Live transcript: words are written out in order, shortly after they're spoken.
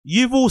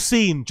You've all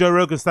seen Joe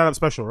Rogan's stand-up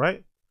special,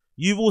 right?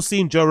 You've all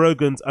seen Joe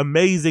Rogan's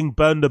amazing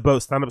Burn the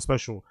Boat stand-up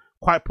special.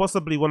 Quite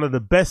possibly one of the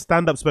best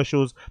stand-up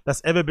specials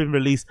that's ever been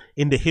released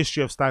in the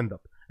history of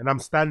stand-up. And I'm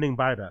standing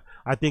by that.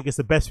 I think it's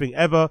the best thing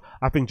ever.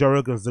 I think Joe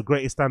Rogan's the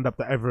greatest stand-up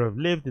that ever have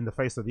lived in the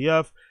face of the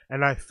earth.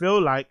 And I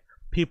feel like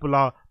people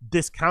are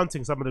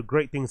discounting some of the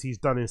great things he's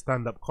done in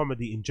stand-up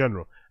comedy in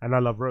general. And I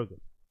love Rogan.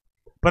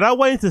 But I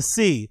wanted to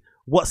see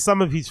what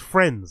some of his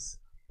friends,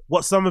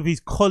 what some of his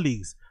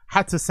colleagues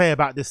had to say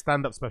about this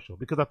stand-up special.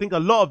 Because I think a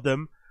lot of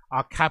them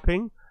are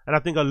capping. And I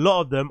think a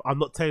lot of them are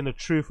not telling the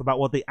truth about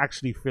what they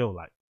actually feel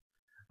like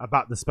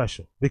about the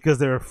special. Because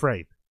they're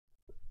afraid.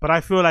 But I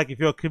feel like if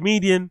you're a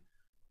comedian,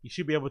 you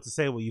should be able to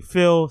say what you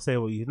feel, say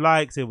what you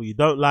like, say what you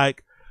don't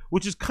like.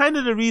 Which is kind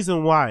of the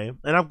reason why,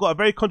 and I've got a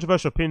very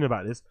controversial opinion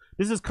about this.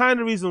 This is kind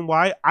of the reason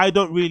why I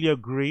don't really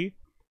agree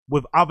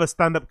with other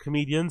stand-up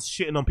comedians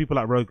shitting on people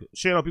like Rogan,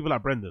 shitting on people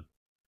like Brendan.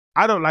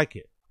 I don't like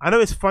it. I know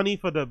it's funny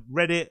for the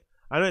Reddit.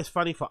 I know it's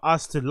funny for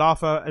us to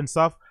laugh at and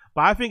stuff.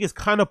 But I think it's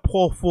kind of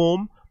poor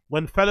form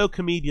when fellow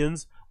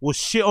comedians will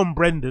shit on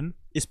Brendan,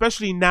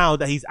 especially now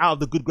that he's out of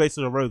the good graces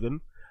of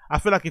Rogan. I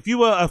feel like if you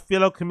were a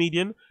fellow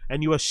comedian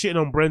and you were shitting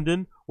on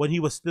Brendan when he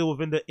was still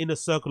within the inner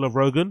circle of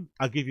Rogan,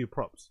 I'll give you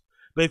props.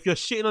 But if you're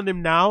shitting on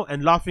him now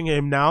and laughing at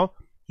him now,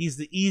 he's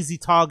the easy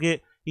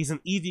target. He's an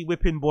easy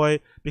whipping boy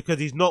because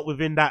he's not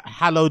within that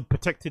hallowed,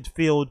 protected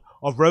field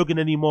of Rogan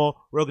anymore.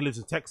 Rogan lives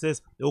in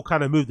Texas. It all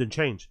kind of moved and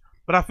changed.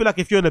 But I feel like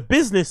if you're in a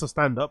business of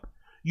stand-up,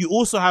 you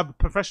also have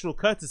professional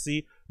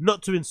courtesy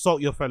not to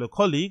insult your fellow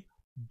colleague.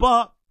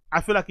 But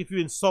I feel like if you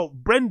insult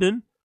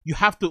Brendan, you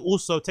have to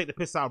also take the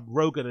piss out of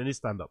Rogan and his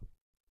stand-up.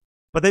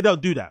 But they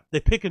don't do that. They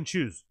pick and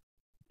choose.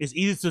 It's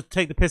easy to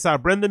take the piss out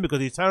of Brendan because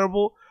he's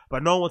terrible,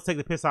 but no one wants to take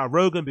the piss out of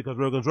Rogan because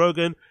Rogan's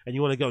Rogan, and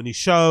you want to get on his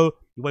show,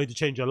 you want him to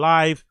change your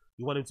life,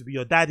 you want him to be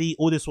your daddy,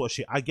 all this sort of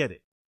shit. I get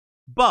it.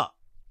 But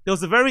there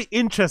was a very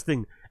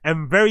interesting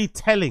and very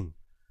telling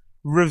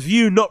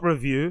review, not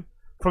review,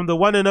 from the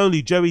one and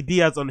only Joey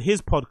Diaz on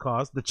his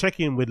podcast, The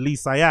Check-In with Lee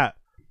Sayat,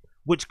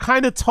 which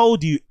kind of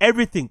told you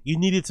everything you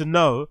needed to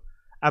know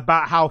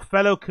about how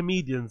fellow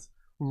comedians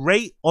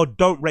rate or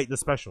don't rate the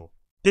special.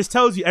 This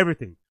tells you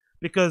everything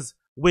because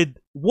with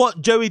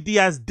what Joey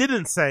Diaz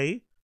didn't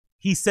say,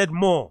 he said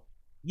more.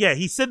 Yeah,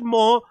 he said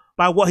more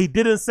by what he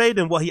didn't say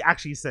than what he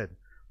actually said.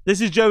 This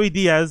is Joey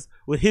Diaz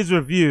with his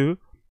review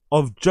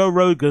of Joe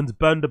Rogan's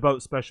Burn the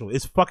Boat special.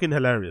 It's fucking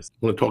hilarious.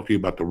 I want to talk to you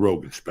about the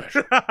Rogan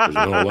special. Because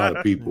I know a lot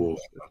of people,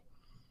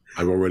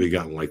 I've already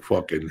gotten like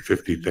fucking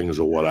 50 things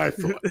of what I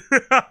thought.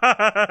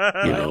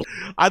 You know?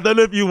 I don't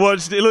know if you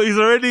watched it. Look, he's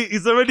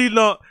already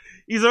not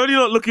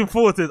looking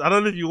forward to it. I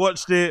don't know if you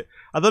watched it.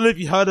 I don't know if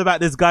you heard about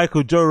this guy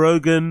called Joe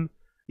Rogan.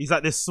 He's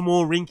like this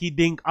small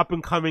rinky-dink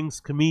up-and-coming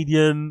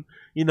comedian.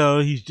 You know,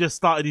 he's just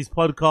started his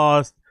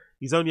podcast.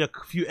 He's only a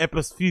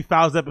few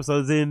thousand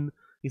episodes in.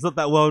 He's not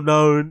that well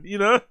known, you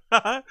know?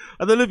 I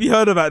don't know if you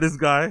heard about this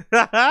guy.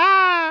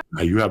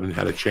 Now, you haven't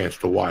had a chance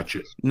to watch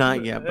it.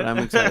 Not yet, but I'm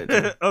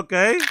excited.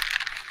 Okay.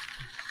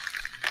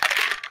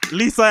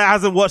 Lisa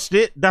hasn't watched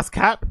it. That's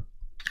cap.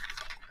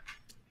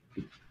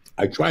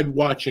 I tried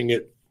watching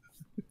it.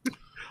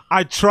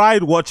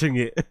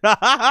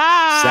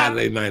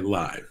 Saturday Night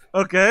Live.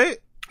 Okay.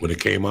 When it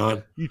came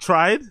on. You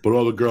tried? But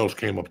all the girls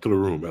came up to the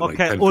room at like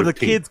 10:15. All the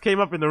kids came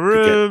up in the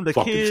room. The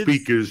fucking kids.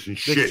 speakers and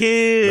shit. The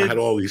kids. I had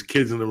all these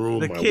kids in the room.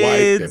 The my kids.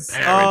 wife,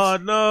 their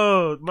parents. Oh,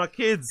 no. My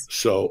kids.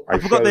 So I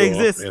forgot they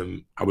exist.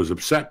 And I was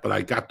upset, but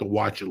I got to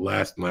watch it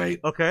last night.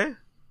 Okay.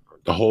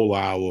 The whole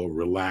hour,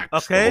 relax,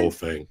 okay. The whole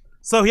thing.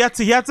 So he had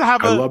to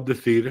have I love the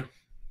theater.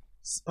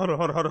 Hold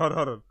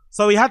on.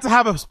 So he had to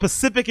have a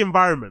specific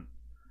environment.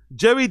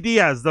 Joey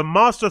Diaz, the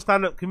master of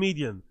stand-up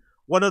comedian,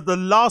 one of the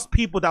last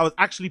people that was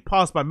actually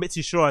passed by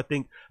Mitzi Shore, I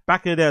think,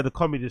 back in the day of the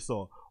Comedy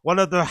Store. One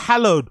of the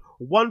hallowed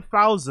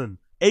 1,000,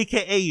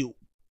 aka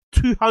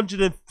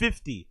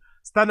 250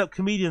 stand-up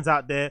comedians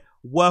out there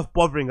worth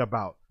bothering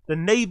about. The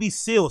Navy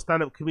SEAL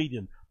stand-up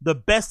comedian, the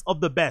best of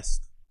the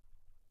best,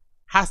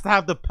 has to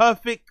have the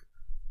perfect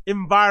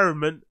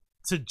environment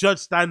to judge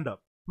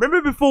stand-up.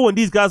 Remember before when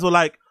these guys were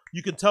like,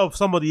 you can tell if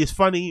somebody is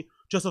funny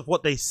just of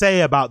what they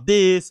say about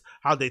this,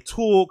 how they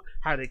talk,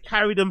 how they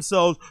carry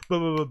themselves, blah,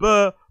 blah, blah,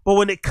 blah. But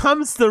when it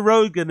comes to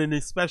Rogan and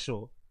his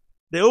special,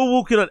 they're all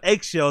walking on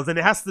eggshells, and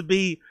it has to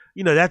be,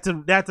 you know, they have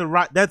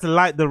to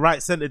light the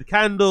right scented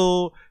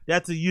candle, they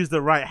have to use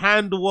the right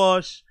hand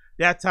wash,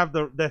 they have to have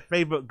their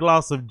favorite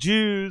glass of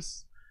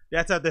juice, they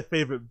have to have their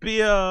favorite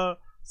beer,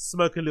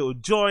 smoke a little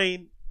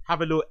joint,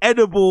 have a little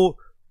edible.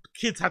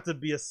 Kids have to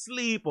be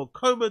asleep or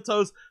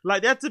comatose.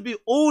 Like, they have to be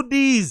all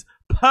these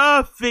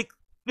perfect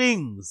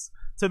things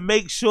to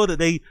make sure that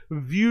they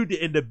viewed it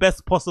in the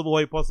best possible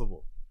way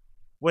possible,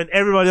 when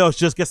everybody else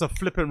just gets a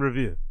flippant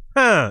review.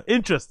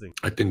 Interesting.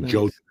 I think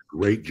Joe did a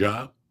great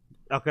job.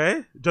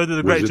 Okay, Joe did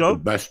a great job.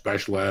 The best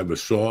special I ever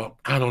saw.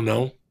 I don't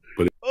know,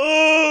 but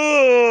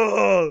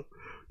oh,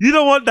 you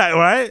don't want that,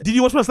 right? Did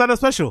you watch my stand-up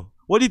special?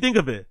 What do you think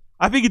of it?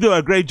 I think you did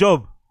a great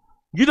job.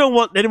 You don't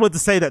want anyone to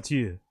say that to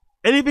you.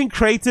 Anything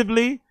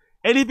creatively,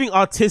 anything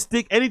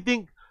artistic,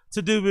 anything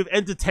to do with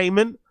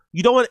entertainment,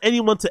 You don't want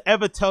anyone to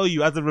ever tell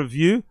you as a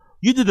review,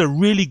 you did a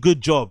really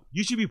good job.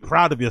 You should be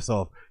proud of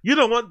yourself. You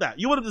don't want that.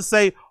 You want them to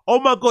say, oh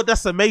my God,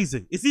 that's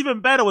amazing. It's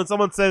even better when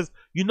someone says,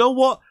 you know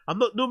what? I'm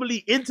not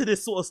normally into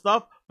this sort of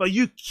stuff, but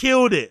you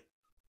killed it.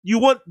 You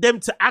want them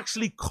to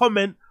actually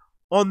comment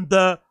on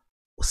the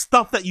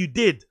stuff that you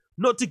did,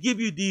 not to give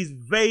you these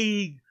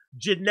vague,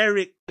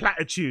 generic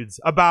platitudes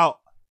about,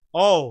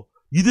 oh,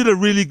 you did a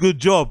really good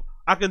job.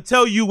 I can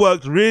tell you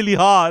worked really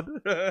hard.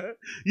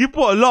 You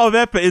put a lot of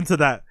effort into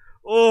that.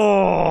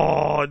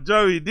 Oh,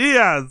 Joey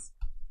Diaz.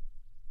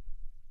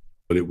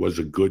 But it was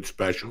a good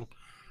special.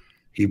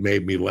 He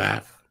made me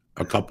laugh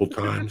a couple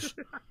times.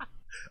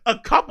 A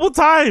couple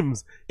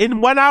times in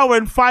 1 hour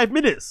and 5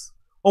 minutes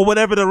or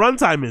whatever the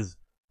runtime is.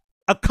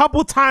 A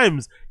couple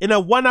times in a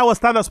 1 hour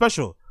stand-up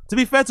special. To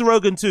be fair to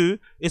Rogan too,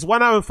 it's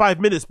 1 hour and 5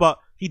 minutes, but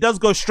he does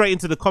go straight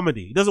into the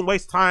comedy. He doesn't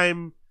waste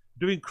time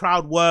doing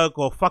crowd work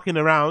or fucking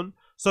around.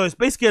 So it's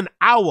basically an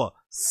hour,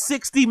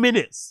 60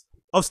 minutes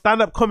of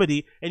stand-up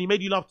comedy, and he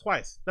made you laugh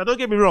twice. Now don't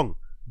get me wrong,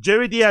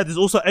 Joey Diaz is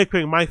also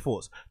echoing my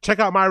thoughts. Check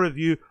out my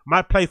review,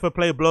 my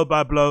play-for-play,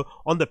 blow-by-blow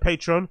on the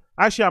Patreon.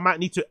 Actually, I might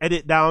need to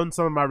edit down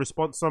some of my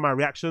response, some of my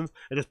reactions,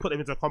 and just put them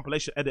into a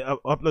compilation, edit,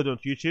 upload it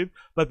onto YouTube.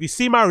 But if you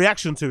see my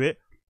reaction to it,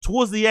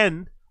 towards the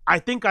end, I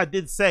think I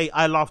did say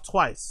I laughed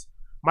twice.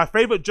 My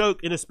favorite joke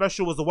in the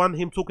special was the one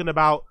him talking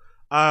about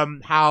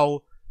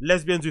how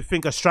lesbians who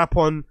think a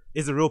strap-on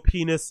is a real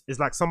penis is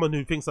like someone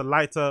who thinks a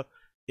lighter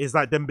is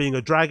like them being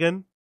a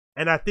dragon.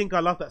 And I think I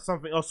laughed at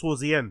something else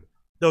towards the end.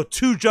 There were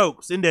two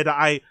jokes in there that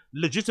I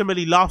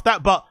legitimately laughed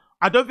at, but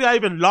I don't think I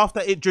even laughed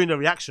at it during the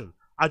reaction.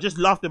 I just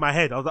laughed in my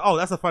head. I was like, oh,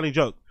 that's a funny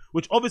joke.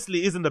 Which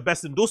obviously isn't the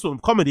best endorsement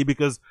of comedy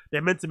because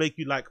they're meant to make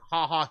you like,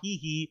 ha ha, hee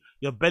hee.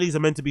 Your bellies are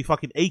meant to be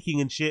fucking aching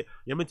and shit.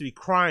 You're meant to be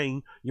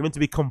crying. You're meant to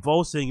be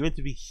convulsing. You're meant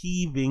to be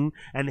heaving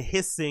and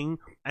hissing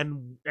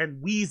and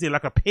wheezing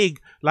like a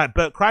pig like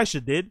Bert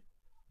Kreischer did.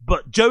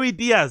 But Joey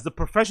Diaz, the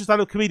professional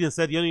stand-up comedian,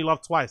 said he only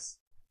laughed twice.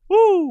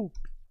 Woo!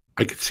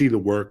 I could see the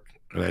work,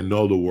 and I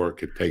know the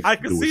work it takes. I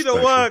to can do see a the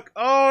special. work.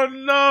 Oh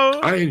no!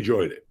 I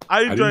enjoyed it.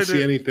 I didn't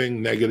see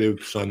anything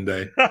negative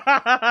Sunday,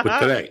 but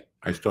today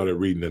I started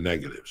reading the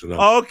negatives. And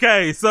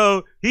okay,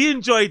 so he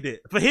enjoyed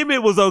it. For him,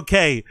 it was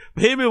okay.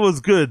 For him, it was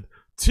good.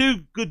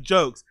 Two good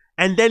jokes,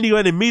 and then he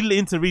went immediately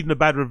into reading the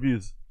bad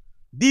reviews.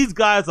 These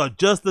guys are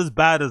just as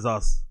bad as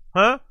us,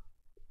 huh?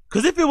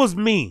 Because if it was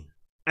me,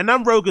 and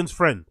I'm Rogan's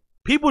friend,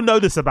 people know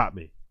this about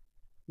me.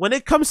 When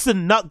it comes to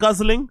nut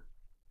guzzling,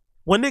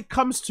 when it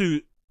comes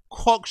to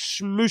cock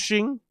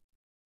smooshing,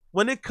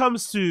 when it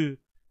comes to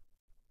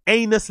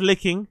anus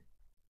licking,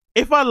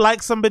 if I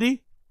like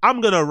somebody, I'm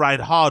going to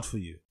ride hard for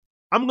you.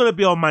 I'm going to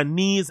be on my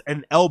knees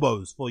and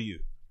elbows for you.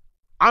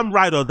 I'm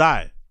ride or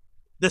die.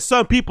 There's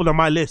certain people on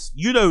my list.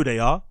 You know who they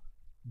are.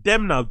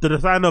 Demna, the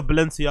designer of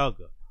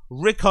Balenciaga.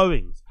 Rick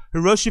Owens.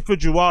 Hiroshi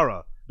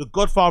Fujiwara, the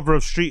godfather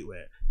of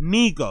streetwear.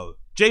 Nigo.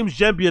 James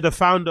Jebbia, the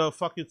founder of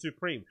fucking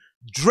Supreme.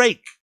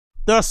 Drake.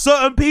 There are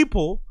certain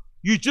people,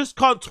 you just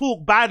can't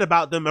talk bad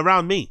about them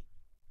around me.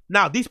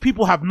 Now, these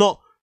people have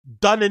not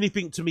done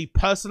anything to me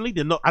personally.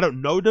 I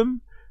don't know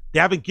them. They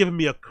haven't given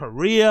me a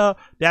career.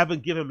 They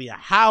haven't given me a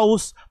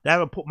house. They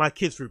haven't put my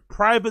kids through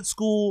private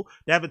school.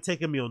 They haven't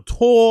taken me on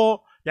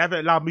tour. They haven't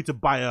allowed me to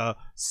buy a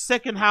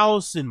second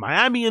house in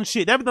Miami and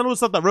shit. They haven't done all the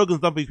stuff that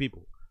Rogan's done for these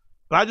people.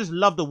 But I just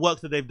love the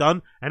work that they've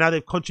done and how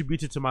they've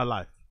contributed to my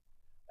life.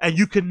 And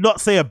you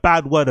cannot say a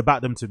bad word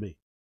about them to me.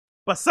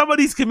 But some of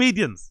these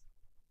comedians,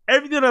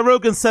 everything that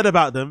Rogan said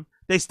about them,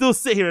 they still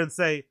sit here and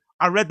say,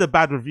 I read the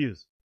bad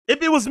reviews.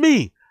 If it was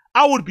me,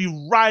 I would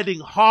be riding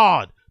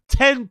hard,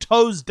 10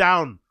 toes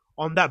down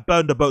on that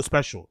Burn the Boat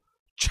special,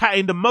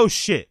 chatting the most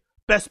shit,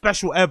 best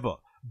special ever,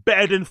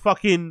 better than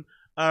fucking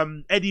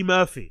Eddie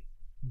Murphy,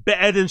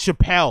 better than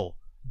Chappelle,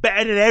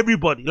 better than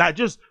everybody, like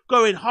just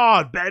going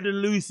hard, better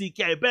than Louis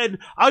C.K.,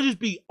 I'll just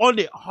be on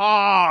it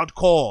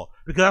hardcore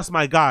because that's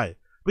my guy.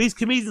 But these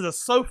comedians are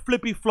so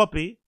flippy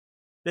floppy,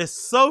 they're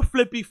so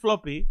flippy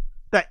floppy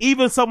that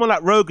even someone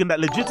like Rogan that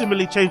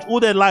legitimately changed all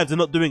their lives are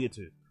not doing it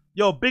to.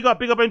 Yo, big up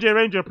NJ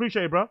Ranger,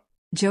 appreciate it, bro.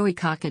 Joey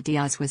Caca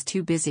Diaz was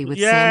too busy with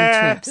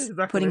Sammy Trips,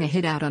 exactly. putting a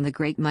hit out on the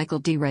great Michael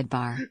D.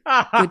 Redbar.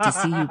 Good to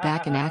see you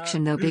back in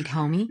action though, big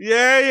homie.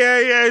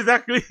 Yeah,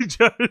 exactly.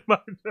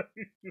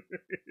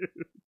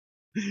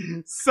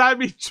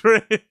 Sammy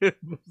Trips.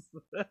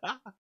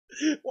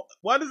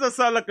 Why does that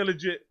sound like a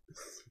legit?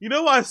 You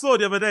know what I saw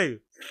the other day?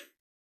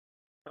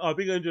 Oh,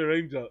 big NJ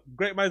Ranger.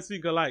 Great man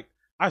speak alike.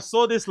 I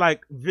saw this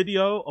like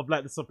video of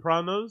like The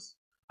Sopranos.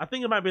 I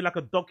think it might be like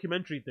a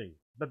documentary thing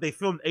that they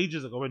filmed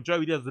ages ago when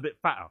Joey Diaz was a bit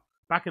fatter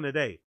back in the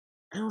day.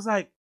 And I was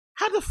like,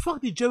 how the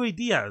fuck did Joey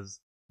Diaz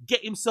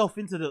get himself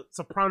into the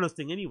Sopranos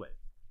thing anyway?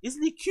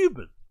 Isn't he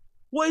Cuban?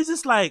 What is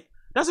this like?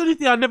 That's the only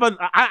thing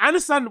I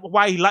understand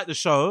why he liked the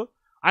show.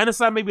 I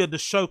understand maybe the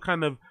show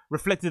kind of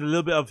reflected a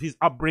little bit of his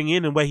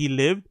upbringing and where he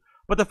lived.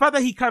 But the fact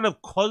that he kind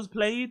of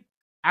cosplayed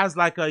as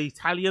like an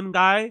Italian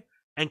guy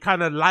and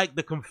kind of liked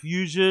the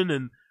confusion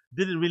and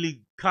didn't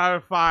really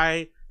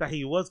clarify that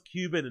he was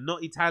Cuban and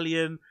not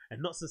Italian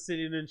and not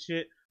Sicilian and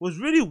shit. was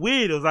really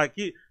weird. It was like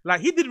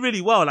he did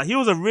really well. Like he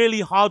was a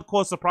really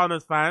hardcore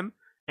Sopranos fan,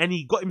 and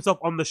he got himself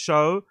on the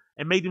show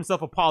and made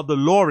himself a part of the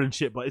lore and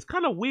shit. But it's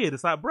kind of weird.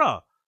 It's like,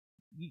 bruh,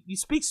 you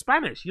speak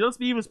Spanish. You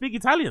don't even speak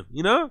Italian,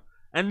 you know?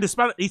 And the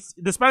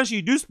Spanish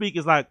you do speak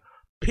is like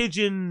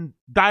pidgin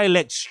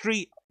dialect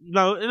street. You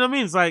know what I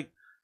mean? It's like,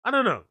 I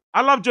don't know.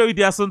 I love Joey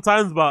Diaz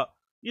sometimes, but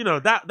you know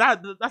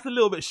that's a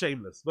little bit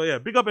shameless. But yeah,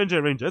 big up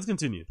NJ Ranger. Let's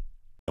continue.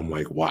 I'm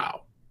like,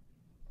 wow.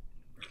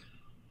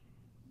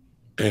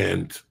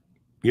 And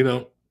you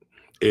know,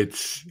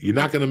 you're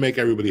not going to make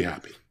everybody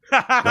happy.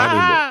 Not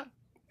anymore.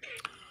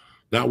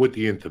 Not with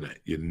the internet.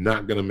 You're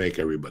not going to make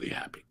everybody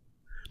happy.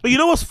 But you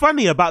know what's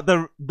funny about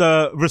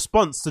the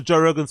response to Joe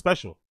Rogan's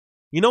special?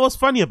 You know what's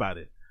funny about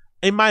it?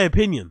 In my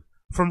opinion,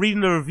 from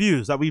reading the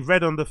reviews that we've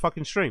read on the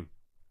fucking stream,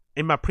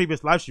 in my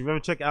previous live stream, if you ever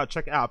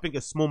check it out. I think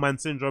it's Small Man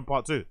Syndrome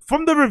Part 2.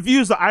 From the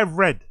reviews that I've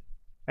read,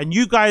 and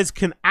you guys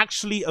can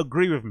actually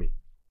agree with me,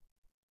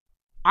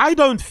 I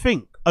don't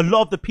think a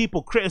lot of the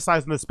people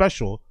criticizing the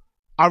special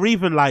are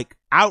even like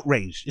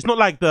outraged. It's not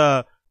like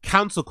the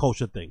cancel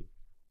culture thing.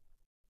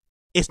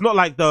 It's not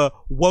like the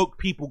woke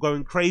people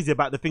going crazy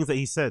about the things that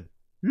he said.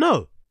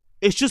 No,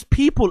 it's just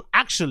people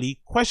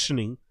actually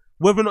questioning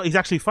whether or not he's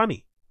actually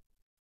funny,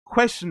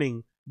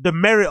 questioning the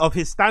merit of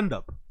his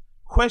stand-up,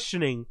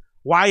 questioning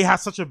why he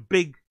has such a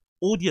big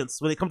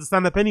audience when it comes to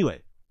stand-up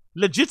anyway,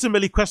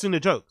 legitimately questioning the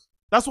jokes.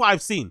 That's what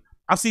I've seen.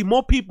 I've seen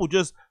more people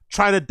just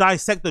trying to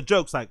dissect the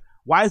jokes, like,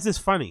 why is this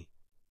funny?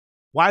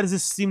 Why does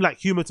this seem like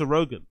humor to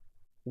Rogan?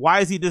 Why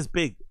is he this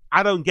big?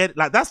 I don't get it.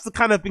 Like, that's the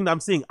kind of thing that I'm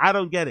seeing. I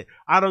don't get it.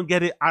 I don't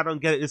get it. I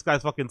don't get it. This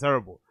guy's fucking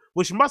terrible.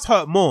 Which must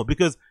hurt more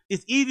because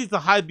it's easy to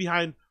hide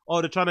behind,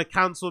 oh, they're trying to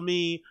cancel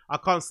me. I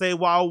can't say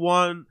what I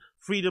want.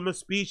 Freedom of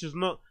speech is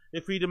not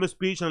a freedom of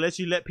speech unless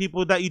you let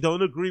people that you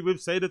don't agree with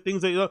say the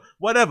things that you don't,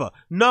 whatever.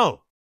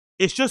 No,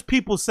 it's just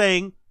people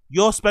saying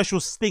your special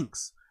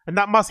stinks. And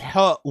that must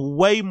hurt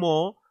way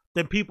more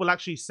than people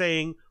actually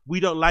saying we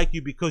don't like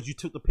you because you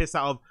took the piss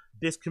out of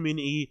this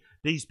community,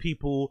 these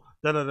people,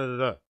 da da da da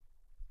da.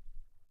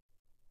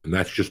 And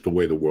that's just the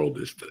way the world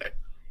is today.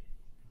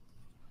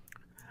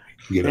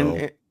 You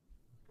know.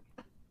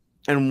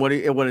 And what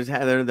is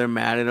Heather? They're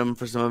mad at him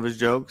for some of his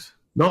jokes.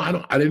 No, I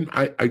don't. I didn't.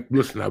 I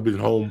listen. I've been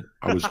home.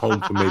 I was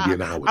home for maybe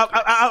an hour.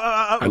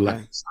 I left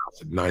the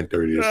house at 9:30 this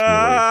morning.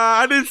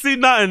 I didn't see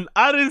nothing.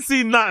 I didn't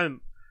see nothing.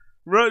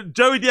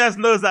 Joey Diaz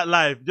knows that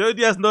live. Joey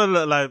Diaz knows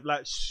that live.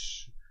 Like,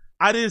 shh.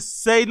 I didn't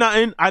say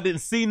nothing. I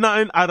didn't see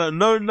nothing. I don't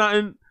know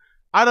nothing.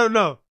 I don't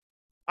know.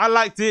 I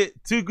liked it.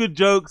 2 good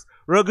jokes.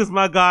 Rogan's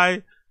my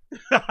guy.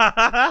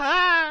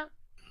 I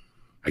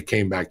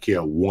came back here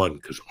at 1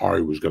 because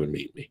Ari was going to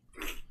meet me.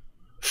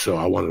 So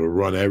I wanted to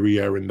run every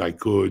errand I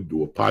could,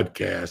 do a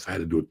podcast. I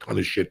had to do a ton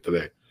of shit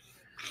today.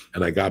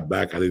 And I got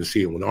back. I didn't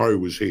see him. When Ari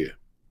was here,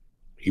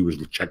 he was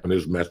checking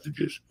his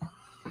messages.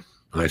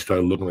 And I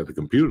started looking at the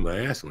computer and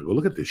I asked him, I go,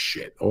 look at this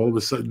shit. All of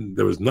a sudden,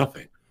 there was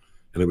nothing.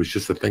 And it was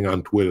just a thing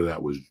on Twitter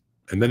that was,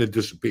 and then it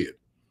disappeared.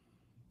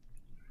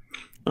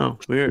 Oh,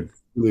 weird. It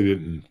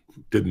really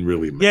didn't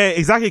really matter. Yeah,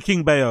 exactly,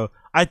 King Bayo.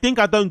 I think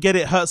I don't get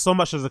it hurt so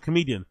much as a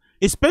comedian,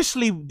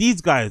 especially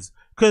these guys.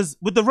 Because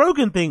with the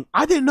Rogan thing,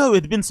 I didn't know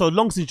it had been so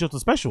long since just a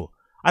special.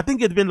 I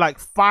think it had been like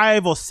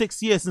 5 or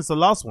 6 years since the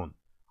last one.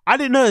 I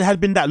didn't know it had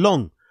been that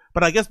long.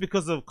 But I guess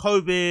because of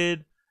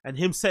COVID and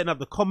him setting up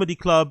the comedy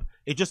club,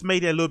 it just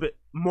made it a little bit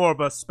more of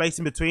a space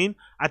in between.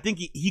 I think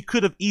he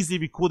could have easily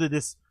recorded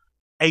this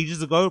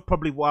ages ago,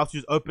 probably whilst he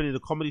was opening the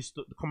comedy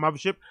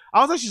mothership.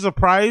 I was actually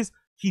surprised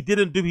he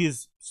didn't do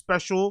his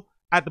special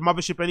at the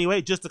mothership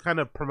anyway, just to kind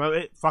of promote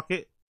it, fuck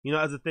it, you know,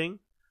 as a thing.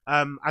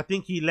 I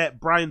think he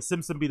let Brian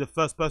Simpson be the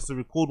first person to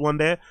record one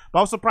there, but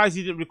I was surprised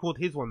he didn't record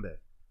his one there.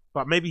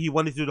 But maybe he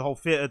wanted to do the whole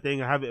theater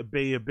thing and have it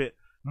be a bit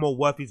more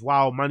worth his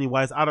while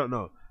money-wise. I don't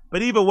know.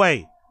 But either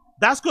way,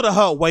 that's going to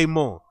hurt way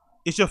more.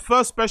 It's your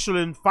first special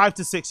in 5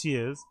 to 6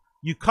 years.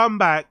 You come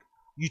back,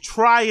 you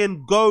try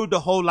and go the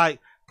whole like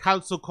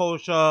cancel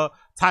culture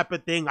type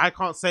of thing. I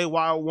can't say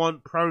what I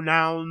want,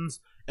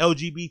 pronouns,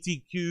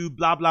 LGBTQ,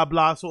 blah, blah,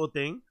 blah sort of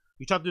thing.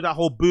 You try to do that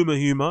whole boomer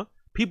humor.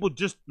 People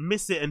just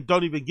miss it and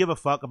don't even give a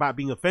fuck about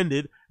being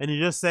offended. And you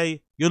just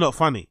say, you're not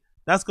funny.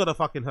 That's going to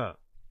fucking hurt.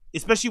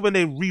 Especially when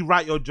they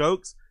rewrite your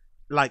jokes,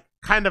 like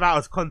kind of out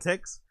of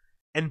context,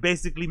 and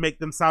basically make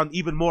them sound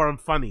even more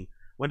unfunny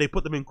when they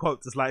put them in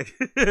quotes. It's like,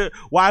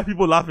 why are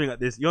people laughing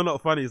at this? You're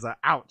not funny. It's like,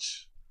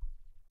 ouch.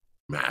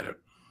 Matter.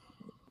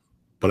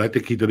 But I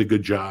think he did a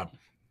good job.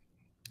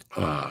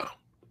 I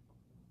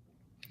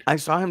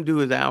saw him do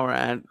his hour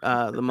at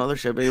the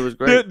mothership. It was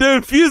great. The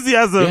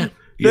enthusiasm. Yeah.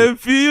 The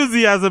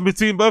enthusiasm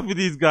between both of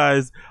these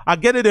guys. I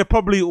get it, they're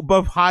probably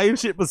both high and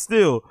shit, but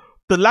still,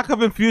 the lack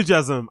of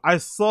enthusiasm. I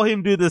saw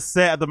him do the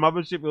set at the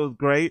mothership. It was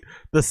great.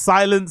 The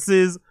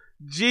silences.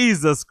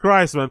 Jesus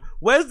Christ, man.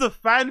 Where's the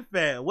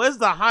fanfare? Where's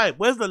the hype?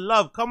 Where's the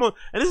love? Come on.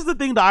 And this is the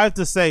thing that I have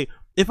to say.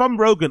 If I'm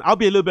Rogan, I'll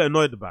be a little bit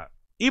annoyed about it.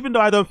 Even though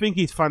I don't think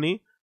he's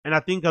funny, and I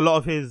think a lot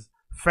of his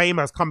fame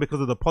has come because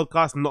of the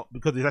podcast, not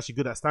because he's actually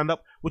good at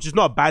stand-up, which is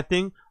not a bad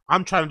thing.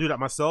 I'm trying to do that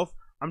myself.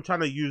 I'm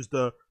trying to use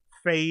the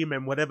fame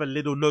and whatever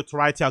little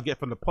notoriety I'll get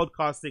from the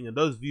podcasting and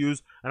those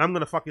views, and I'm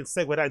gonna fucking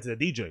segue that into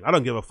the DJing. I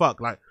don't give a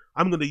fuck. Like,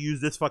 I'm gonna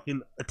use this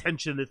fucking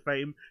attention and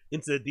fame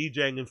into the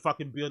DJing and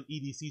fucking be on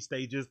EDC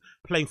stages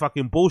playing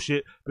fucking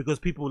bullshit because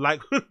people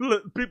like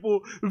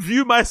people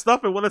view my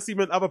stuff and want to see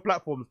me on other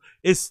platforms.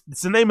 It's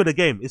the name of the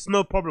game. It's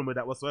no problem with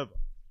that whatsoever.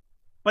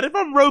 But if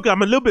I'm Rogan,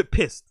 I'm a little bit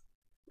pissed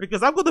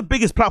because I've got the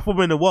biggest platform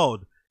in the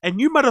world, and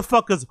you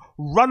motherfuckers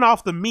run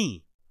after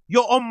me.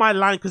 You're on my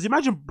line because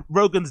imagine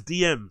Rogan's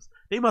DMs.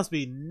 They must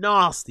be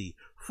nasty,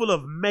 full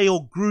of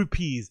male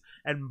groupies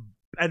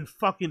and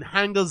fucking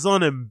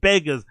hangers-on and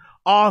beggars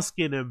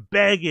asking and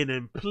begging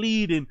and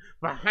pleading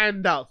for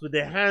handouts with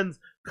their hands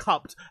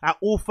cupped at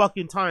all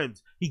fucking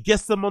times. He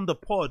gets them on the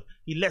pod.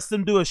 He lets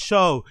them do a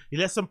show. He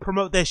lets them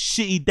promote their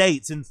shitty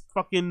dates in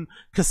fucking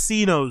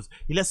casinos.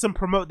 He lets them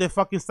promote their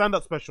fucking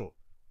stand-up special.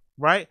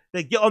 Right?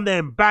 They get on there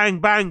and bang,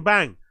 bang,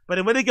 bang. But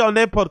then when they get on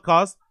their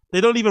podcast, they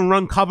don't even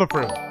run cover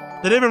for him.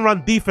 They don't even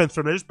run defense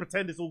from it. They just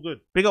pretend it's all good.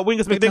 Big up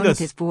Wingus The tone of McDingus.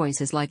 his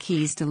voice is like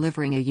he's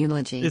delivering a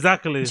eulogy.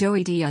 Exactly.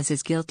 Joey Diaz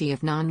is guilty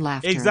of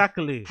non-laughter.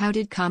 Exactly. How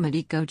did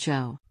comedy go,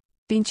 Joe?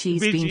 Bean cheese,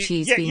 bean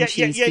cheese, yeah, bean yeah,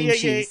 cheese, yeah, bean yeah,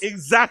 cheese. yeah.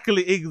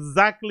 Exactly.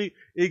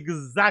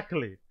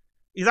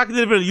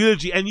 Delivering a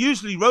eulogy. And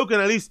usually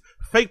Rogan at least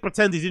fake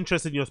pretends he's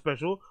interested in your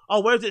special.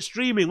 Oh, where's it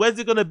streaming? Where's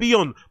it going to be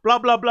on? Blah,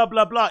 blah, blah,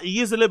 blah, blah. He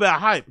gives a little bit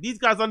of hype. These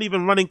guys aren't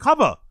even running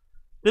cover.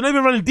 They're not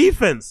even running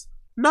defense.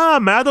 Nah,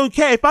 man, I don't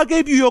care. If I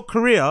gave you your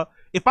career,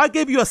 if I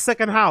gave you a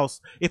second house,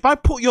 if I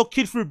put your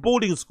kid through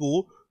boarding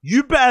school,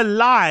 you better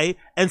lie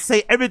and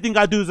say everything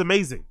I do is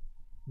amazing.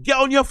 Get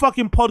on your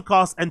fucking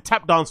podcast and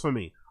tap dance for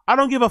me. I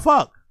don't give a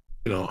fuck.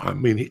 You know, I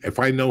mean, if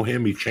I know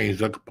him, he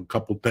changed up a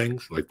couple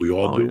things like we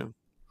all do. Yeah.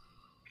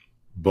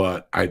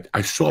 But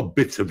I saw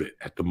bits of it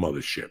at the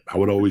mothership. I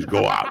would always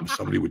go out and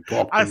somebody would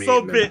talk to me. I saw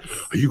and then, bits.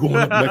 Are you going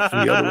up next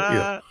to the other one?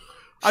 Yeah.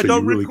 So I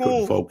don't you really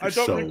recall. couldn't focus.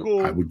 I don't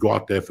recall. I would go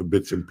out there for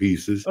bits and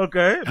pieces.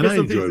 Okay. And I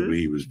enjoyed what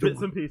he was doing.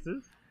 Bits and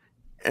pieces.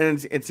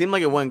 And it seemed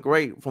like it went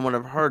great from what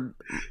I've heard.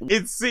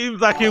 It seems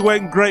like it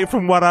went great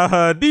from what I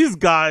heard. These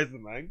guys,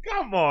 man,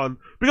 come on.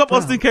 Big up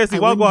Austin Casey. I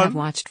wouldn't Wagwan. have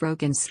watched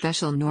Rogan's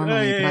special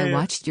normally, but I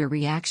watched your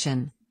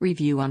reaction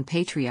review on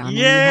Patreon and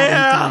you Yeah.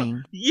 had me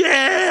dying.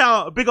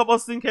 Yeah. Big up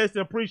Austin Casey.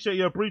 Appreciate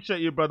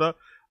you, brother.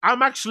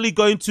 I'm actually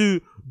going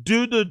to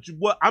do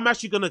I'm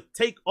actually going to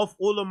take off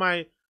all of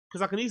my,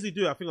 because I can easily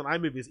do it. I think on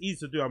iMovie it's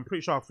easy to do. I'm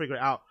pretty sure I'll figure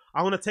it out.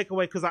 I want to take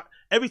away, because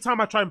every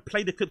time I try and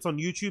play the clips on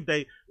YouTube,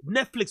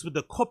 Netflix with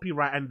the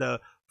copyright and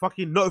the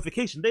fucking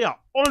notification, they are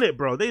on it,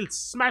 bro. They'll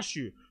smash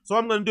you. So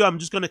what I'm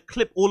just going to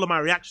clip all of my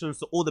reactions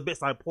to all the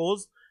bits I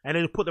paused and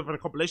then put them in a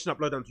compilation,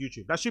 upload them to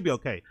YouTube. That should be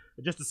okay.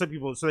 Just to send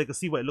people so they can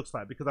see what it looks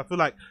like, because I feel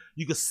like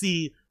you can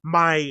see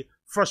my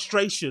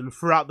frustration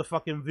throughout the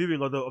fucking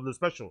viewing of the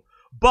special.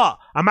 But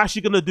I'm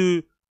actually going to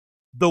do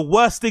the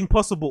worst thing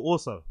possible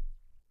also.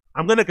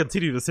 I'm going to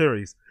continue the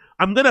series.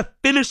 I'm going to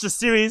finish the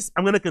series.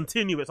 I'm going to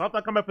continue it. So after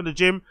I come back from the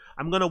gym,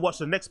 I'm going to watch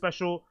the next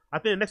special. I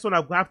think the next one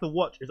I have to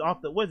watch is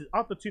after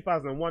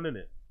 2001, isn't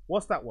it?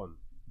 What's that one?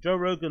 Joe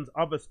Rogan's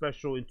other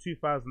special in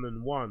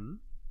 2001.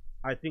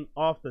 I think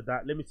after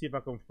that, let me see if I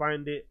can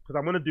find it, because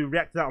I'm going to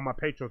react to that on my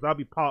Patreon. So that'll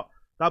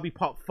be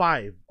part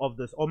 5 of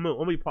this, or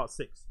maybe part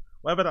 6.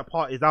 Whatever that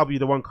part is, that'll be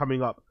the one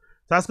coming up.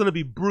 So that's going to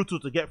be brutal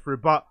to get through.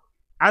 But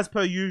as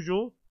per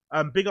usual,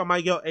 big up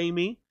my girl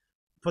Amy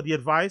for the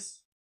advice.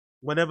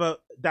 Whenever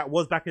that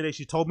was back in the day,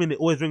 she told me, and it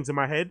always rings in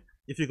my head.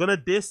 If you're gonna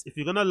diss, if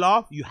you're gonna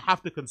laugh, you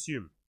have to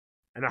consume.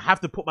 And I have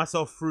to put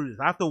myself through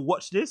this. I have to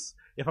watch this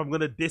if I'm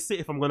gonna diss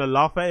it, if I'm gonna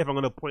laugh at it, if I'm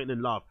gonna point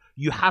and laugh.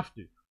 You have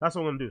to. That's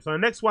what I'm gonna do. So the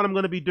next one I'm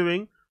gonna be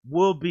doing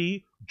will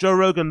be Joe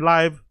Rogan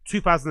Live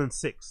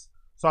 2006.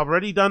 So I've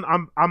already done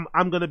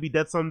I'm Gonna Be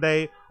Dead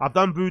Someday. I've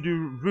done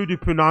Voodoo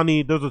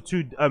Punani. Those are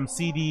 2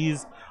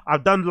 CDs.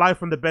 I've done Live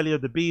from the Belly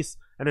of the Beast.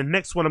 And the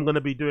next one I'm going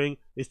to be doing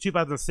is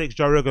 2006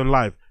 Joe Rogan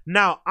Live.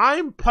 Now,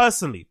 I'm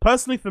personally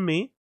for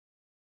me,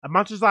 as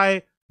much as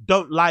I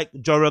don't like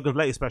Joe Rogan's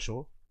latest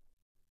special,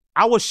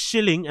 I was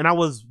shilling and I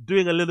was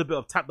doing a little bit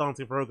of tap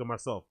dancing for Rogan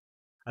myself.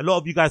 A lot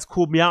of you guys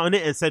called me out on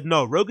it and said,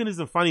 no, Rogan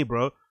isn't funny,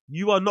 bro.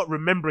 You are not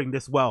remembering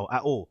this well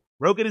at all.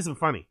 Rogan isn't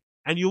funny.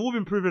 And you've all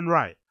been proven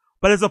right.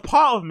 But there's a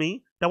part of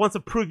me that wants to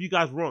prove you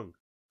guys wrong.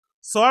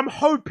 So I'm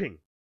hoping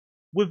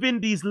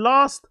within these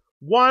last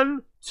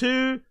 1,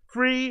 2,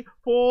 3,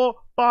 4,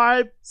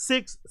 5,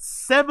 6,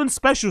 7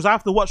 specials I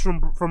have to watch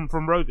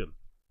from Rogan.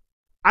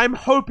 I'm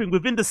hoping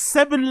within the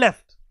 7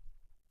 left,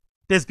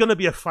 there's gonna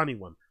be a funny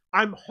one.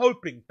 I'm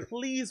hoping,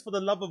 please, for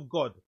the love of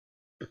God,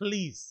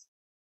 please,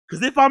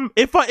 because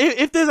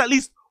if there's at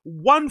least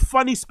one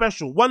funny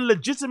special, one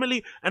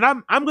legitimately, and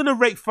I'm gonna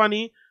rate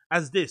funny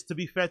as this. To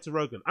be fair to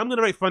Rogan, I'm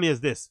gonna rate funny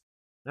as this,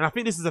 and I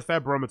think this is a fair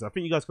barometer. I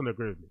think you guys can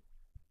agree with me.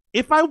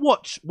 If I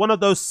watch one of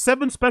those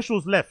 7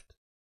 specials left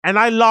and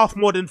I laugh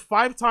more than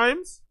 5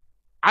 times,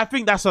 I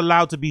think that's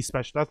allowed to be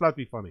special. That's allowed to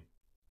be funny.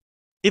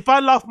 If I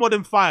laugh more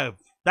than 5,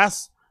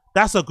 that's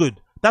a good.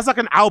 That's like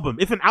an album.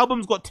 If an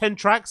album's got 10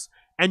 tracks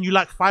and you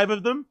like 5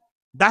 of them,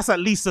 that's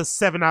at least a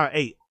 7 out of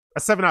 8, a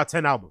 7 out of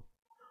 10 album.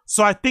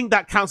 So I think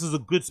that counts as a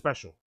good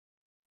special.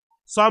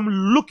 So I'm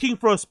looking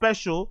for a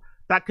special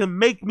that can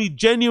make me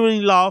genuinely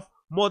laugh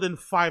more than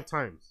 5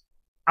 times.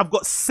 I've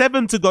got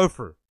 7 to go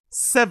through.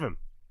 7.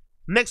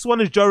 Next one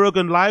is Joe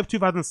Rogan Live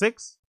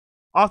 2006.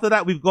 After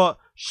that, we've got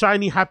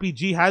Shiny Happy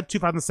Jihad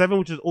 2007,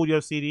 which is audio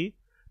CD.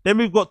 Then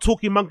we've got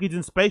Talking Monkeys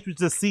in Space, which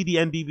is a CD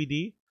and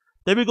DVD.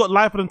 Then we've got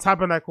Life on the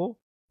Tabernacle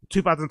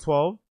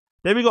 2012.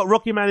 Then we got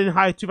Rocky Man in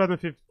High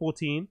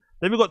 2014.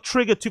 Then we got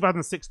Trigger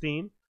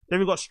 2016. Then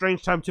we got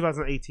Strange Time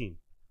 2018.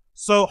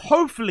 So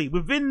hopefully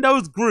within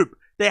those group,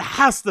 there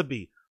has to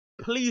be,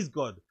 please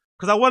God,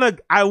 because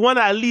I wanna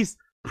at least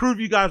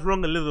prove you guys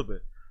wrong a little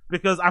bit,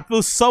 because I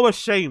feel so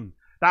ashamed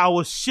that I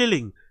was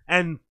shilling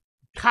and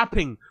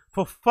capping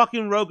for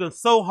fucking Rogan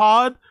so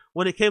hard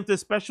when it came to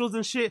specials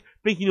and shit,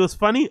 thinking it was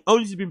funny,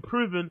 only to be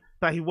proven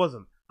that he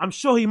wasn't. I'm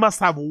sure he must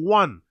have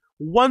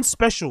one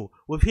special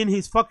within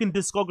his fucking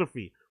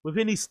discography,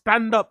 within his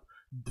stand-up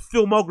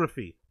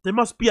filmography. There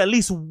must be at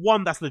least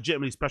one that's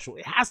legitimately special.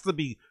 It has to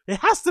be. It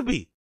has to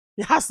be.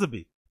 It has to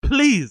be.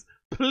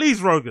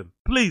 Please, Rogan,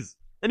 please.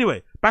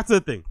 Anyway, back to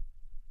the thing.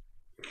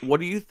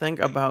 What do you think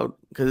about,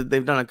 because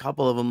they've done a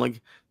couple of them,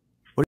 like,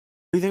 what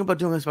do you think about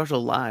doing a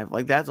special live?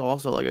 Like, that's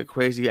also like a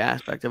crazy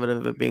aspect of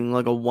it being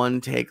like a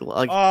one take.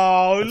 Like,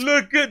 oh,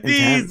 look at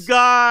these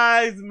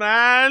guys,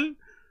 man.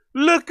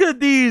 Look at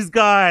these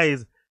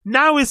guys.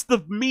 Now it's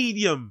the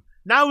medium.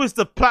 Now it's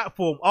the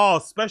platform. Oh,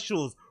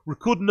 specials,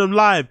 recording them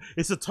live.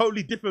 It's a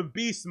totally different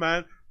beast,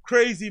 man.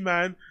 Crazy,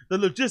 man.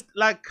 The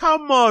like,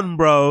 come on,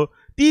 bro.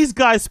 These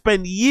guys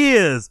spent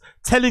years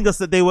telling us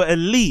that they were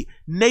elite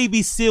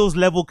Navy SEALs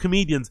level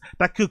comedians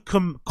that could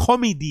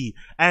comedy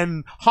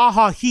and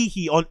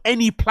hee on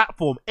any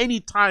platform,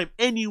 anytime,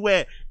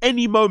 anywhere,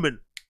 any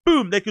moment.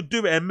 Boom, they could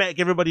do it and make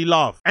everybody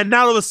laugh. And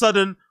now all of a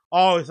sudden,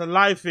 oh, it's a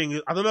live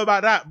thing. I don't know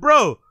about that.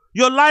 Bro,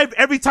 you're live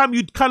every time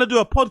you kind of do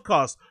a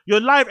podcast.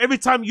 You're live every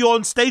time you're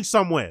on stage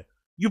somewhere.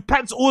 You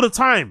practice all the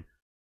time.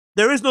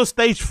 There is no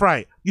stage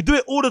fright. You do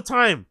it all the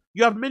time.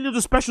 You have millions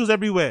of specials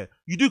everywhere.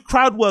 You do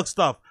crowd work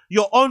stuff.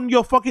 You're on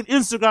your fucking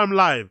Instagram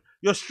live.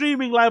 You're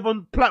streaming live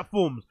on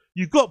platforms.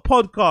 You've got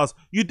podcasts.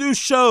 You do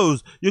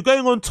shows. You're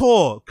going on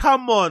tour.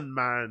 Come on,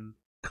 man.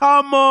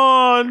 Come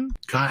on.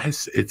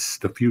 Guys, it's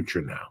the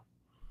future now.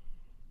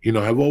 You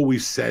know, I've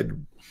always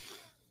said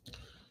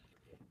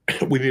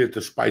we needed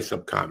to spice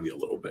up comedy a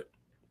little bit.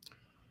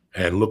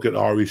 And look at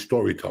Ari's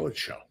storytelling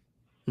show.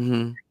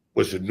 Mm-hmm. It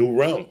was a new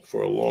realm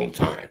for a long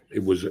time.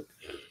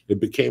 It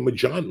became a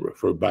genre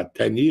for about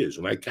 10 years,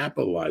 and I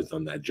capitalized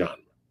on that genre.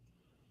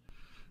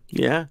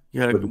 Yeah,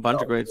 you had a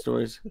bunch of great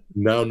stories.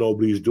 Now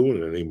nobody's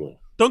doing it anymore.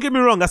 Don't get me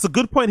wrong. That's a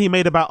good point he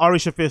made about Ari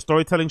Shaffir's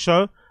storytelling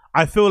show.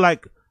 I feel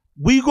like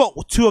we got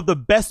 2 of the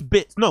best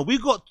bits. No, we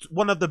got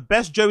one of the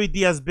best Joey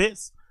Diaz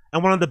bits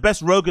and one of the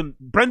best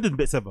Brendan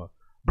bits ever.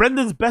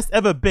 Brendan's best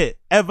ever bit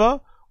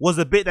was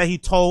a bit that he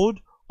told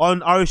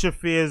on Ari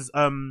Shaffir's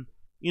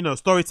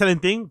storytelling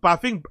thing. But I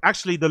think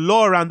actually the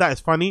lore around that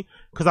is funny,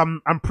 because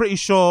I'm pretty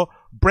sure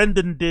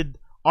Brendan did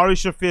Ari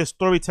Shaffir's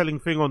storytelling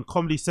thing on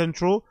Comedy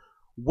Central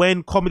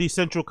when Comedy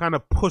Central kind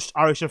of pushed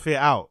Ari Shaffir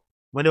out,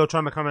 when they were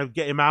trying to kind of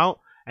get him out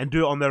and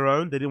do it on their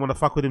own. They didn't want to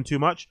fuck with him too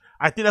much.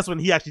 I think that's when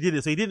he actually did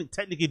it. So he didn't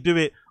technically do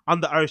it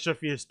under Ari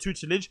Shaffir's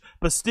tutelage,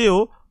 but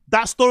still,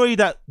 that story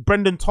that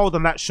Brendan told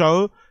on that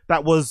show,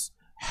 that was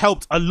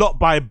helped a lot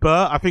by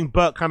Bert. I think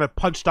Bert kind of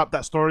punched up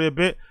that story a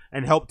bit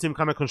and helped him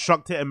kind of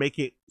construct it and make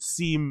it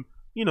seem,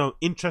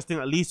 interesting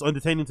at least, or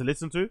entertaining to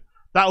listen to.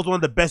 That was one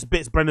of the best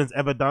bits Brendan's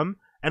ever done.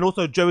 And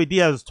also Joey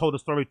Diaz told a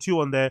story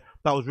too on there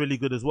that was really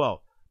good as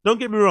well. Don't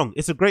get me wrong,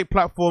 it's a great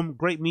platform,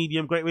 great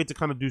medium, great way to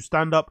kind of do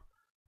stand-up.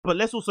 But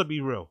let's also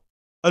be real.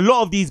 A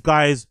lot of these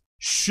guys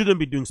shouldn't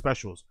be doing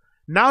specials.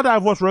 Now that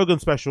I've watched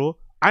Rogan's special,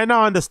 I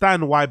now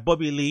understand why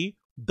Bobby Lee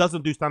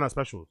doesn't do stand-up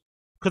specials.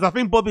 Because I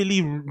think Bobby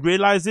Lee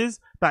realizes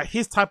that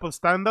his type of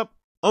stand-up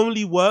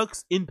only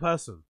works in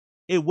person.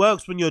 It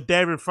works when you're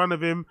there in front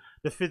of him,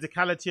 the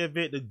physicality of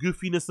it, the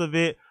goofiness of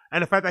it,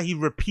 and the fact that he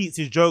repeats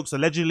his jokes.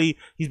 Allegedly,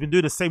 he's been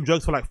doing the same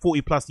jokes for like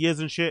 40 plus years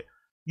and shit.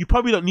 You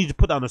probably don't need to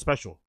put that on a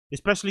special,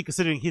 especially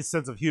considering his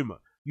sense of humor.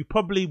 You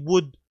probably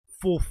would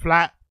fall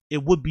flat.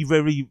 It would be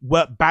very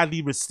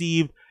badly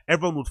received.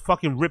 Everyone would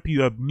fucking rip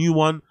you a new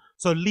one.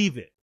 So leave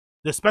it.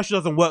 The special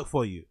doesn't work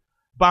for you.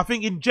 But I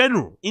think in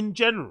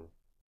general,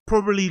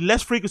 probably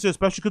less frequency of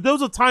special, because there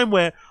was a time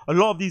where a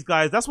lot of these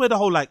guys, that's where the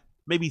whole like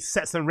maybe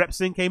sets and reps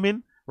thing came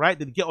in, right?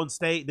 They'd get on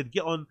stage,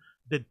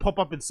 they'd pop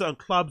up in certain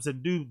clubs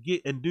and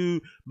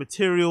do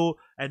material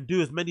and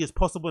do as many as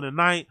possible in a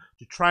night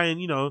to try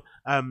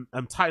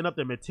and tighten up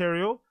their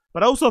material.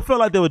 But I also felt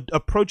like they were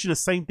approaching the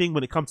same thing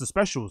when it comes to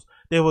specials.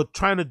 They were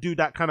trying to do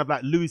that kind of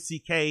like Louis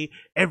C.K.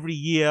 every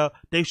year,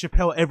 Dave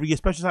Chappelle every year.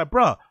 Specials like,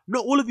 bruh,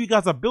 not all of you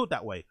guys are built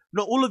that way.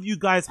 Not all of you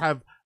guys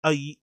have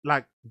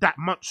that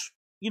much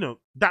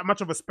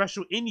of a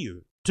special in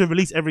you to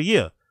release every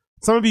year.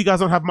 Some of you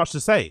guys don't have much to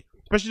say,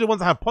 especially the ones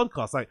that have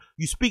podcasts. Like,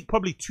 you speak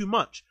probably too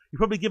much. You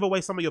probably give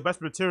away some of your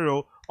best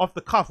material off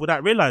the cuff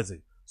without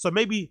realizing. So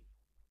maybe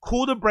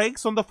call the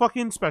brakes on the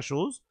fucking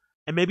specials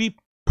and maybe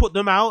put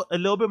them out a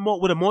little bit more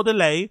with a more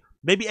delay.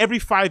 Maybe every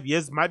 5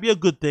 years might be a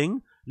good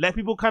thing. let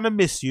people kind of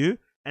miss you,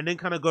 and then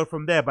kind of go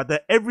from there. But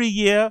the every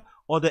year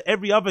or the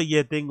every other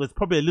year thing was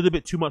probably a little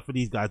bit too much for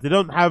these guys. They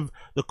don't have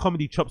the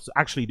comedy chops to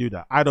actually do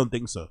that. I don't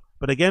think so.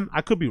 But again,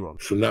 I could be wrong.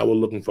 So now we're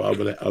looking for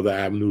other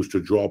avenues to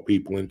draw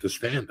people into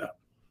stand-up.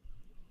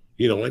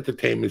 You know,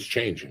 entertainment's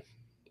changing.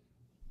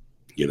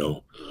 You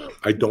know,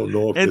 I don't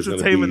know if there's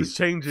going to be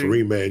changing.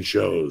 3-man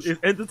shows.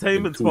 It's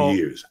entertainment's in 2 fault.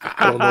 years.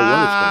 I don't know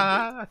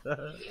what it's going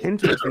to be.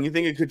 Interesting. You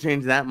think it could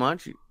change that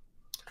much?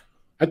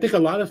 I think a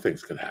lot of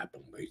things could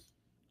happen, Lee.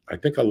 I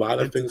think a lot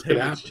of things could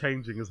happen.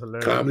 Changing is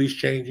hilarious. Comedy's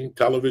changing,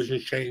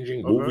 television's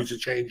changing, movies are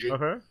changing.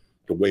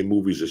 The way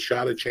movies are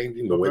shot are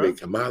changing, the way they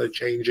come out are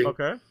changing.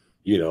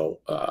 You know,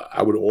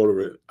 I would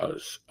order a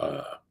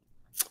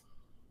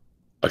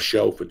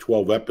show for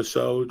 12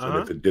 episodes,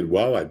 and if it did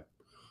well, I'd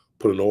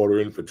put an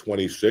order in for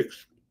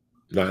 26,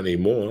 not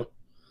anymore.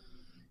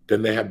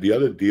 Then they have the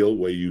other deal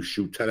where you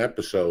shoot 10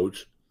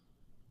 episodes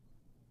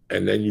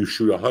and then you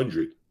shoot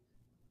 100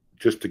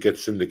 just to get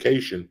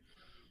syndication,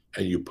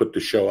 and you put the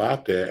show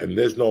out there, and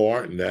there's no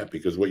art in that,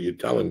 because what you're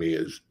telling me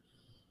is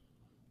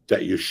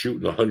that you're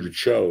shooting 100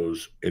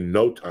 shows in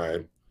no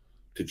time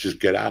to just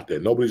get out there.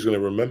 Nobody's going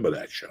to remember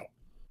that show.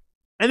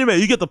 Anyway,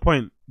 you get the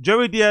point.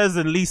 Joey Diaz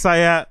and Lee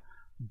Sayat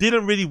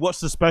didn't really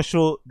watch the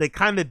special. They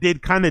kind of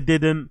did, kind of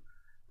didn't.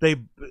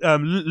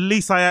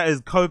 Lee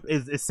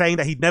Sayat is saying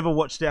that he'd never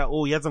watched it at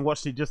all. He hasn't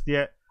watched it just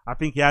yet. I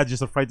think he's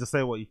just afraid to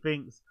say what he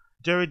thinks.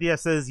 Joey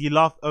Diaz says he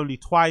laughed only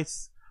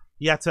twice.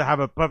 He had to have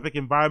a perfect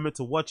environment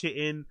to watch it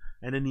in,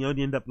 and then he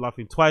only ended up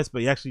laughing twice,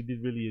 but he actually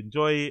did really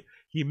enjoy it.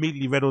 He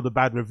immediately read all the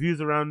bad reviews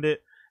around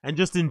it. And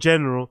just in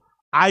general,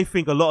 I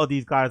think a lot of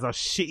these guys are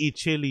shitty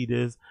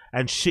cheerleaders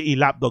and shitty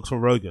lapdogs for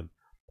Rogan.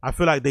 I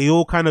feel like they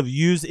all kind of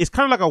use, it's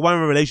kind of like a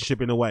one-way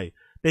relationship in a way.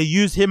 They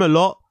use him a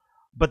lot,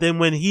 but then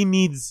when he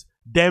needs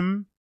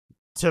them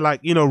to,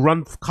 like, you know,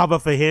 run cover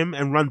for him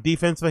and run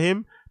defense for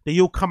him, they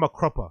all come a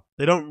cropper.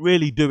 They don't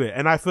really do it.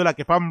 And I feel like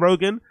if I'm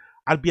Rogan,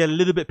 I'd be a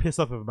little bit pissed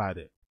off about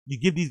it. You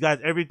give these guys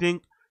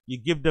everything. You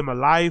give them a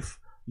life.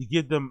 You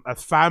give them a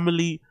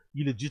family.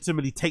 You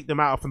legitimately take them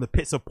out from the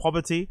pits of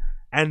poverty,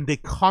 and they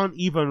can't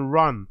even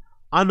run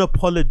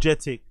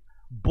unapologetic,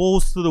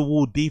 balls to the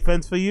wall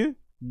defense for you.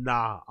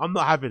 Nah, I'm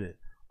not having it.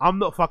 I'm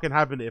not fucking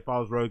having it if I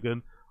was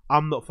Rogan.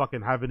 I'm not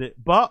fucking having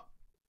it. But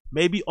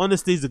maybe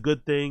honesty is a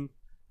good thing.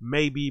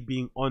 Maybe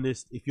being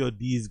honest, if you're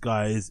these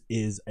guys,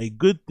 is a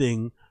good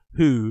thing.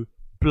 Who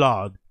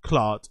blood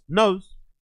clot knows?